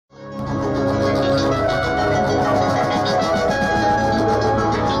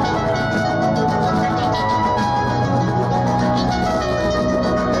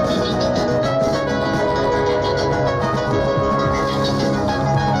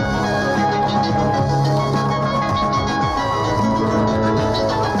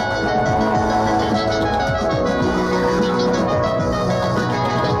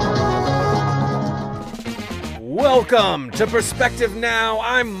to Perspective Now.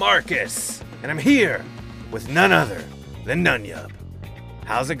 I'm Marcus, and I'm here with none other than Nunyub.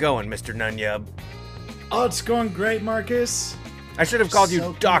 How's it going, Mr. Nunyub? Oh, it's going great, Marcus. I should have called you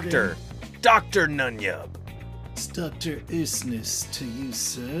So Doctor. Dr. Nunyub. It's Dr. Usness to you,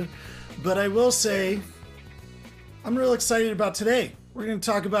 sir. But I will say, I'm real excited about today. We're going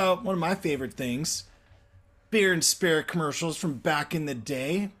to talk about one of my favorite things. Beer and spirit commercials from back in the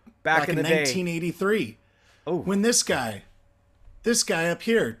day. Back in the day. 1983. Oh. When this guy up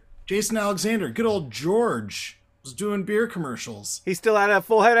here, Jason Alexander, good old George, was doing beer commercials. He still had a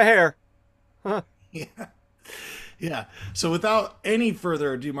full head of hair. Huh. Yeah. So without any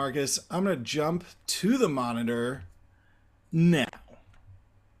further ado, Marcus, I'm going to jump to the monitor now.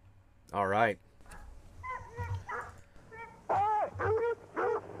 All right.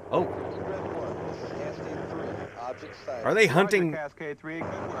 Oh. Are they hunting? Cascade 3, good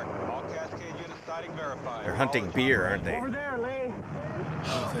work. All Cascade units sighting verified. They're hunting beer, aren't they? Over there, Lee.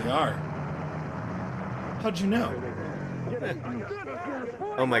 Oh, they are. How'd you know?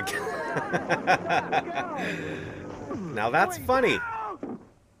 Oh my god. Now that's funny. You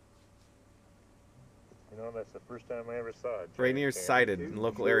know, that's the first time I ever saw it. Rainier sighted in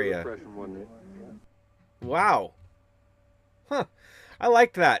local area. Wow. Huh. I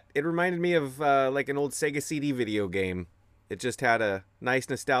liked that. It reminded me of like an old Sega CD video game. It just had a nice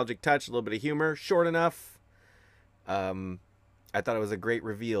nostalgic touch, a little bit of humor, short enough. I thought it was a great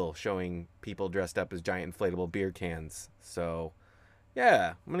reveal showing people dressed up as giant inflatable beer cans. So,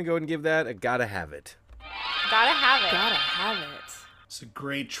 yeah, I'm going to go ahead and give that a gotta have it. Gotta have it. Gotta have it. It's a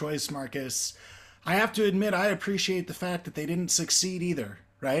great choice, Marcus. I have to admit, I appreciate the fact that they didn't succeed either,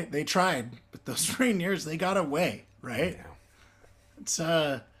 right? They tried, but those Rainiers, they got away, right? Yeah. It's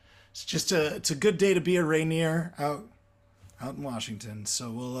a good day to be a Rainier out in Washington.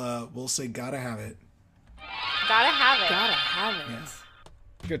 So we'll say gotta have it. Gotta have it. Gotta have it. Yeah.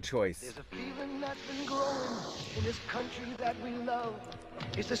 Good choice. There's a feeling that's been growing in this country that we love.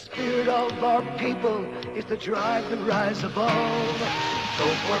 It's the spirit of our people. It's the drive that rise above.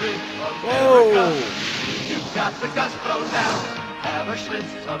 Don't worry, America. You've got the gusto now. Have a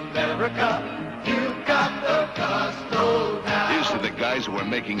Schlitz, America. You've got the gusto now. Here's to the guys who are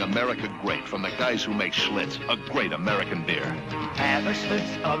making America great, from the guys who make Schlitz, a great American beer. Have a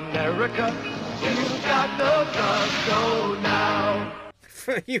Schlitz, America. You've got the gusto now.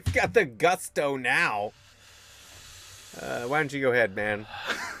 You've got the gusto now. Why don't you go ahead, man?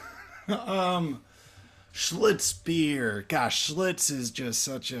 Schlitz beer. Gosh, Schlitz is just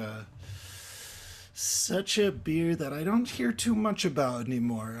such a beer that I don't hear too much about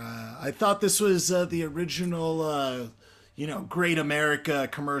anymore. I thought this was the original, Great America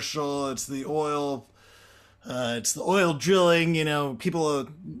commercial. It's the oil drilling. People.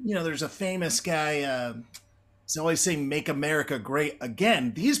 There's a famous guy. He's always saying "Make America Great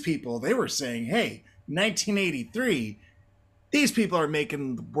Again." These people, they were saying, "Hey, 1983." These people are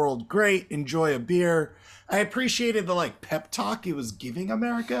making the world great. Enjoy a beer. I appreciated the pep talk he was giving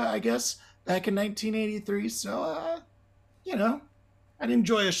America, I guess, back in 1983. So, I'd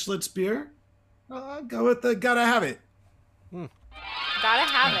enjoy a Schlitz beer. I'll go with the gotta have it. Gotta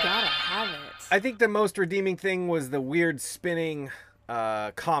have it. Gotta have it. I think the most redeeming thing was the weird spinning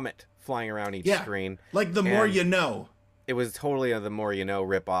comet flying around each screen. Like the more you know. It was totally a the more you know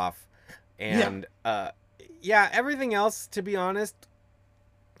ripoff. And everything else, to be honest,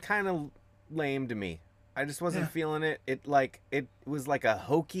 kind of lame to me. I just wasn't feeling it. It was like a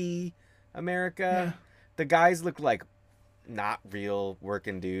hokey America. Yeah. The guys looked like not real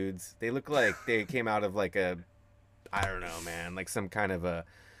working dudes. They look like they came out of like a, I don't know, man, like some kind of a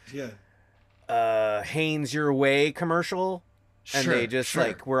Hanes Your Way commercial. And they just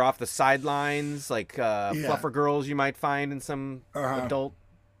were off the sidelines, like fluffer girls you might find in some adult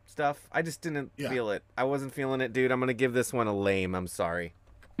stuff. I just didn't feel it. I wasn't feeling it, dude. I'm gonna give this one a lame. I'm sorry.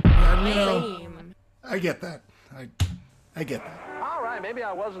 Lame. I get that. I get that. All right, maybe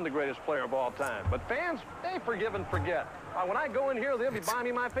I wasn't the greatest player of all time, but fans, they forgive and forget. When I go in here, they'll be buying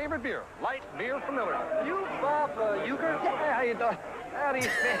me my favorite beer, light beer from Miller. You, Bob Uecker? Yeah, how you doing? Howdy,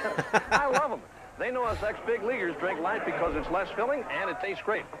 man. I love them. They know us ex-big leaguers drink light because it's less filling and it tastes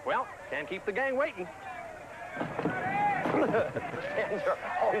great. Well, can't keep the gang waiting. Fans are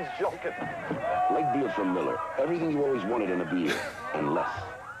always joking. Light beer from Miller. Everything you always wanted in a beer, and less.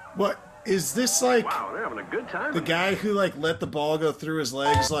 What is this like? Wow, they're having a good time. The guy who let the ball go through his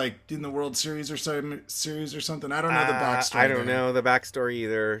legs in the World Series or something. I don't know the backstory. I don't know the backstory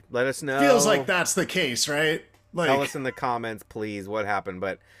either. Let us know. Feels like that's the case, right? Tell us in the comments, please, what happened.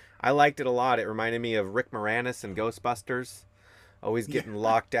 But I liked it a lot. It reminded me of Rick Moranis and Ghostbusters. Always getting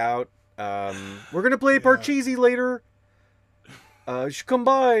locked out. We're gonna play Parcheesi later. You should come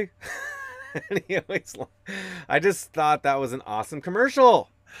by. And he always, I just thought that was an awesome commercial.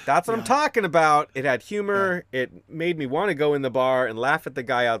 That's what I'm talking about. It had humor. It made me want to go in the bar and laugh at the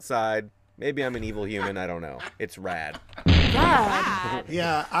guy outside. Maybe I'm an evil human. I don't know. It's rad.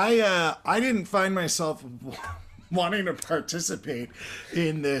 Yeah, I didn't find myself wanting to participate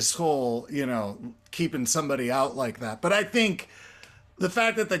in this whole, keeping somebody out like that. But I think the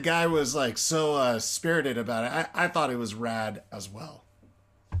fact that the guy was like so spirited about it, I thought it was rad as well.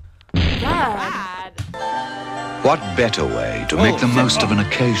 Rad. What better way to make the most of an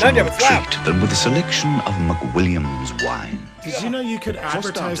occasional treat than with a selection of McWilliams wine? Did you know you could For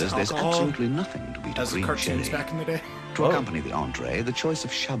advertise starters, there's alcohol absolutely nothing to beat a as green cartoons sherry. back in the day? To accompany the entree, the choice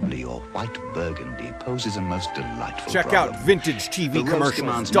of Chablis or white Burgundy poses a most delightful Check problem. out The roast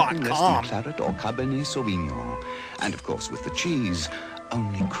demands nothing less than vintagetvcommercials.com. claret or Cabernet Sauvignon. And of course, with the cheese,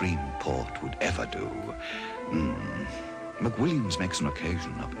 only cream port would ever do. McWilliams makes an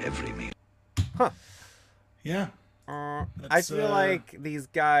occasion of every meal. Yeah. I feel like these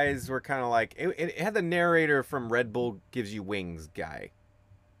guys were kind of like it had the narrator from Red Bull Gives You Wings guy.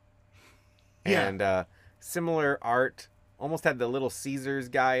 Yeah. And similar art. Almost had the Little Caesars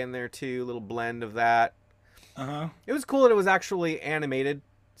guy in there too, little blend of that. It was cool that it was actually animated,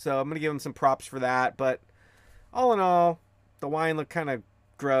 so I'm gonna give him some props for that. But all in all, the wine looked kind of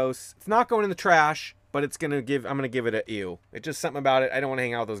gross. It's not going in the trash, but I'm gonna give it a ew. It's just something about it. I don't want to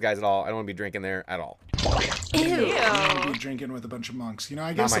hang out with those guys at all. I don't want to be drinking there at all. Ew. Be drinking with a bunch of monks.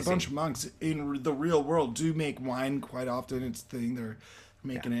 I guess a bunch of monks in the real world do make wine quite often. It's the thing they're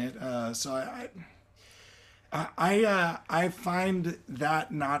making it. So I find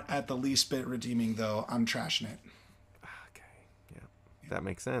that not at the least bit redeeming, though. I'm trashing it. Okay, yeah, that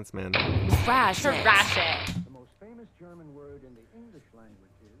makes sense, man. Trash it. Trash it. The most famous German word in the English language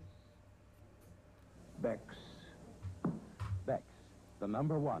is Beck's. Beck's, the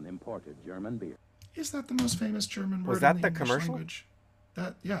 #1 imported German beer. Is that the most famous German word? Was that in the English commercial? language?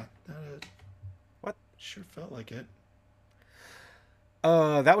 What? Sure felt like it.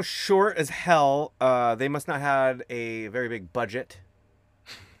 That was short as hell. They must not had a very big budget.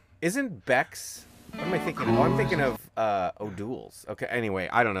 Isn't Beck's? What am I thinking? Oh, I'm thinking of O'Doul's. Okay, anyway,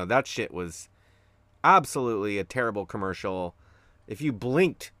 I don't know. That shit was absolutely a terrible commercial. If you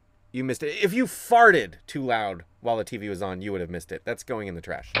blinked, you missed it. If you farted too loud while the TV was on, you would have missed it. That's going in the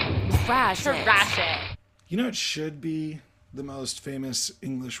trash. Trash it. Trash it. It should be the most famous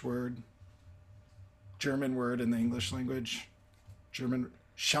English word, German word in the English language. German,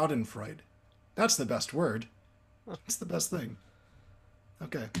 Schadenfreude. That's the best word. It's the best thing.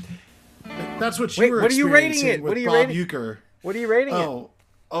 Okay. That's what you were what are you rating experiencing it? with What are you Bob rating? Euchre. What are you rating it?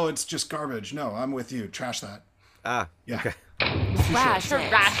 Oh, it's just garbage. No, I'm with you. Trash that. Ah, Yeah. okay. Trash it.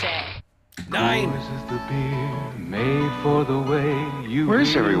 Trash it. 9. This is the beer made for the way you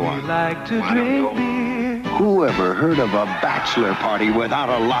Where's really everyone? like to drink beer. Who ever heard of a bachelor party without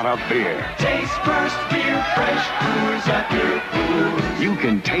a lot of beer? Taste first beer, fresh Coors after Coors. You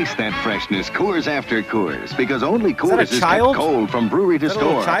can taste that freshness Coors after Coors because only that a Coors is kept child? cold from brewery to Is that a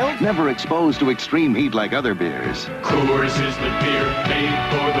little store. child? Never exposed to extreme heat like other beers. Coors is the beer made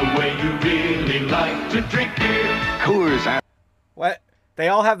for the way you really like to drink beer. Coors after What? They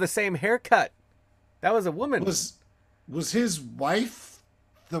all have the same haircut. That was a woman. Was his wife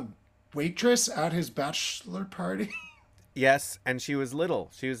the waitress at his bachelor party? Yes, and she was little.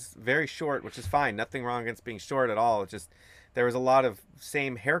 She was very short, which is fine. Nothing wrong against being short at all. It's just there was a lot of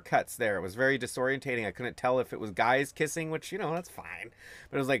same haircuts there. It was very disorientating. I couldn't tell if it was guys kissing, which, that's fine.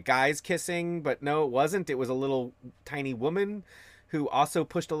 But it was like guys kissing, but no, it wasn't. It was a little tiny woman who also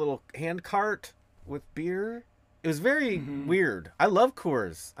pushed a little hand cart with beer. It was very weird. I love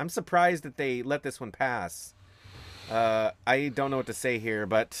Coors. I'm surprised that they let this one pass. I don't know what to say here,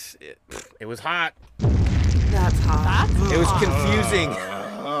 but it was hot. That's hot. It was confusing.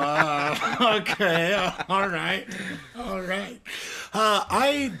 Okay, all right.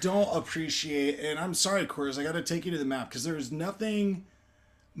 I don't appreciate, and I'm sorry, Coors, I got to take you to the map because there's nothing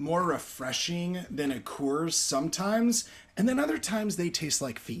more refreshing than a Coors sometimes, and then other times they taste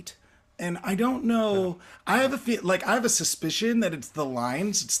like feet. And I don't know. I have a suspicion that it's the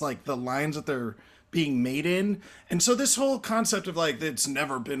lines. It's like the lines that they're being made in. And so this whole concept of like it's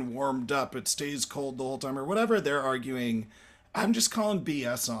never been warmed up, it stays cold the whole time or whatever they're arguing, I'm just calling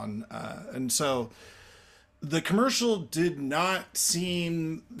BS on. And so the commercial did not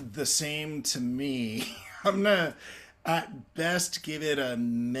seem the same to me. I'm gonna at best give it a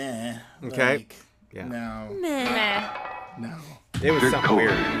meh. Okay. Like, Yeah. No. It was They're something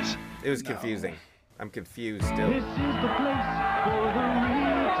weird. Coors. It was confusing. I'm confused still. This is the place for the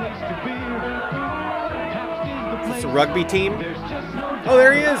real taste of beer. Pabst is the It's a rugby team. Oh,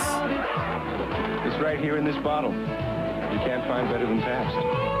 there he is. It's right here in this bottle. You can't find better than Pabst.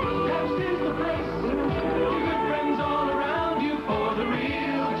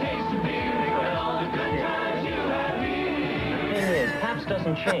 Pabst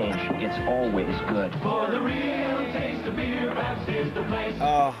doesn't change. It's always good. For the real taste of beer, Pabst is the place.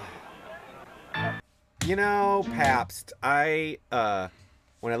 Oh. You know, Pabst. When I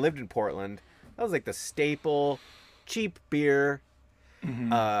lived in Portland, that was like the staple, cheap beer.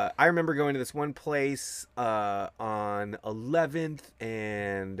 Mm-hmm. I remember going to this one place on 11th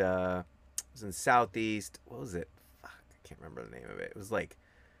and it was in Southeast. What was it? Fuck, I can't remember the name of it. It was like,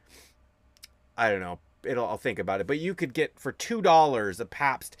 I don't know. I'll think about it. But you could get for $2 a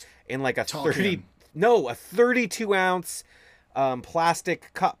Pabst in like a 32 ounce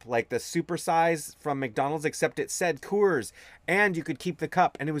plastic cup, like the super size from McDonald's, except it said Coors, and you could keep the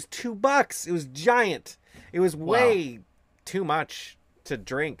cup, and it was $2. It was giant. It was way too much to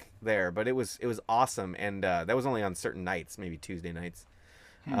drink there, but it was awesome, and that was only on certain nights, maybe Tuesday nights.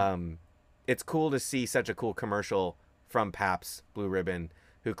 It's cool to see such a cool commercial from Pabst Blue Ribbon,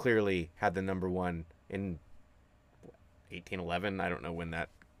 who clearly had the number one in 1811. I don't know when that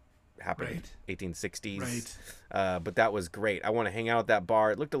happened. Right. 1860s. Right. But that was great. I want to hang out at that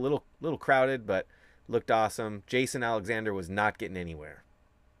bar. It looked a little crowded, but looked awesome. Jason Alexander was not getting anywhere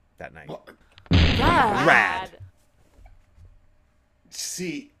that night. Rad.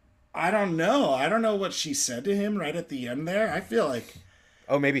 See, I don't know. I don't know what she said to him right at the end there. I feel like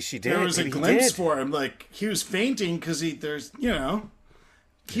maybe she did. There was a glimpse for him. Like he was fainting because he's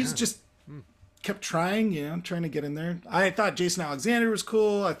just kept trying, trying to get in there. I thought Jason Alexander was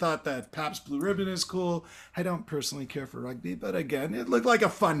cool. I thought that Pabst Blue Ribbon is cool. I don't personally care for rugby, but again, it looked like a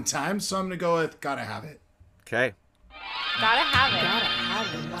fun time, so I'm going to go with Gotta Have It. Okay. Gotta have it. Gotta have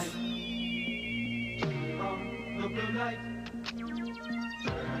it.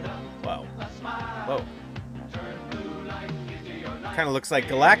 Wow. Whoa. Kind of looks like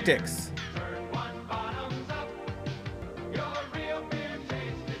Galactics.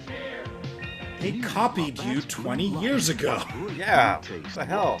 They copied you 20 years ago. Yeah. What the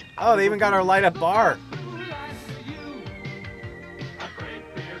hell? Oh, they even got our light up bar.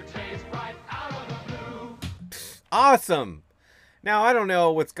 Awesome. Now, I don't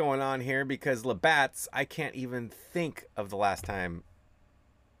know what's going on here because Labatt's, I can't even think of the last time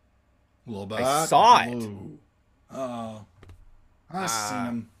I saw it. Oh.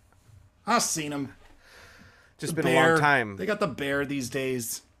 I've seen him. Just The been a bear. long time. They got the bear these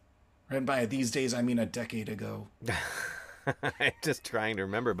days. And by these days, I mean a decade ago. I'm just trying to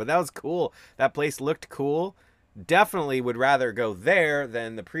remember, but that was cool. That place looked cool. Definitely would rather go there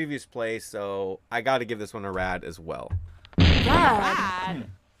than the previous place, so I got to give this one a rad as well. Rad.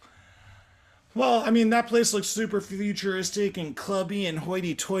 Well, I mean, that place looks super futuristic and clubby and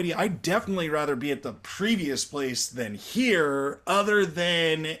hoity-toity. I'd definitely rather be at the previous place than here, other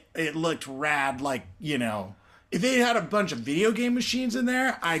than it looked rad, like, if they had a bunch of video game machines in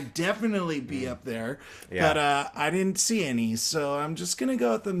there, I'd definitely be up there. Yeah. But I didn't see any, so I'm just going to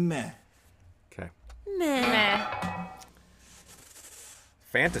go with the meh. Okay. Meh.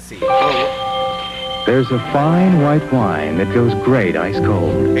 Fantasy. There's a fine white wine that goes great ice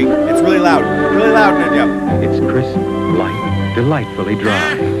cold. Hey, it's really loud. Really loud, Ninja. It's crisp, light, delightfully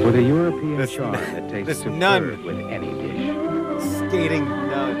dry, with a European charm that tastes superb with any dish. Skating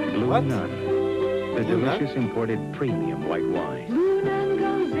nun. Blue What? Nun. The Blue Nun? delicious imported premium white wine.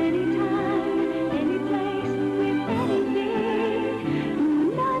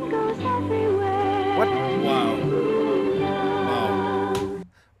 What? Wow.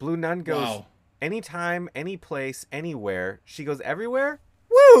 Blue Nun goes Wow. anytime, any place, anywhere. She goes everywhere?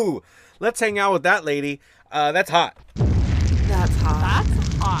 Woo! Let's hang out with that lady. That's hot. That's hot.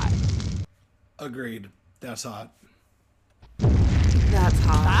 That's hot. Agreed. That's hot. That's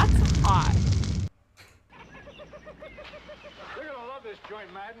hot. That's hot. You're gonna love this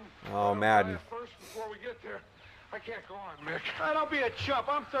joint, Madden. Oh, Madden. First, before we get there, I can't go on, Mick. Don't be a chump.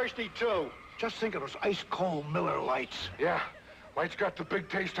 I'm thirsty too. Just think of those ice-cold Miller Lights. Yeah, Light's got the big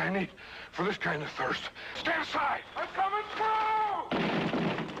taste I need for this kind of thirst. Stand aside. I'm coming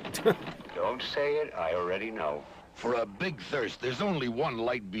through. Don't say it, I already know. For a big thirst, there's only one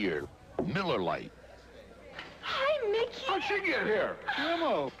light beer. Miller Lite. Hi, Mickey. How'd she get here?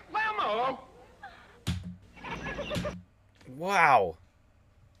 Limo. Limo? Wow.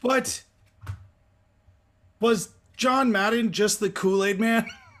 What? Was John Madden just the Kool-Aid man?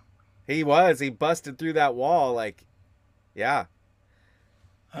 He was. He busted through that wall. Like, yeah.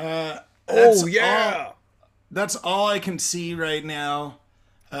 That's Oh, yeah. That's all I can see right now.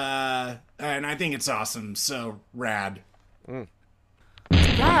 And I think it's awesome. So rad.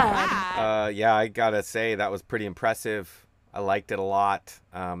 Yeah, I gotta say that was pretty impressive. I liked it a lot.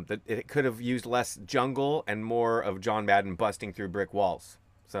 It could have used less jungle and more of John Madden busting through brick walls.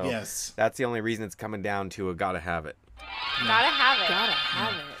 So yes, that's the only reason it's coming down to a gotta have it. Gotta have it. Gotta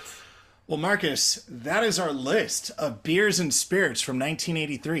have it. Well, Marcus, that is our list of beers and spirits from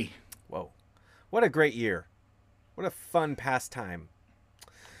 1983. Whoa. What a great year. What a fun pastime.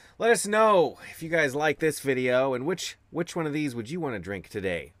 Let us know if you guys like this video and which one of these would you want to drink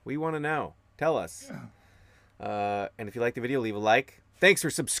today? We want to know. Tell us. And if you like the video, leave a like. Thanks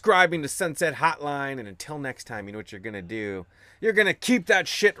for subscribing to Sunset Hotline. And until next time, you know what you're going to do. You're going to keep that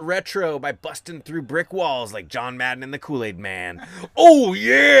shit retro by busting through brick walls like John Madden and the Kool-Aid Man. Oh,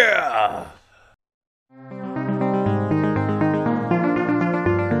 yeah!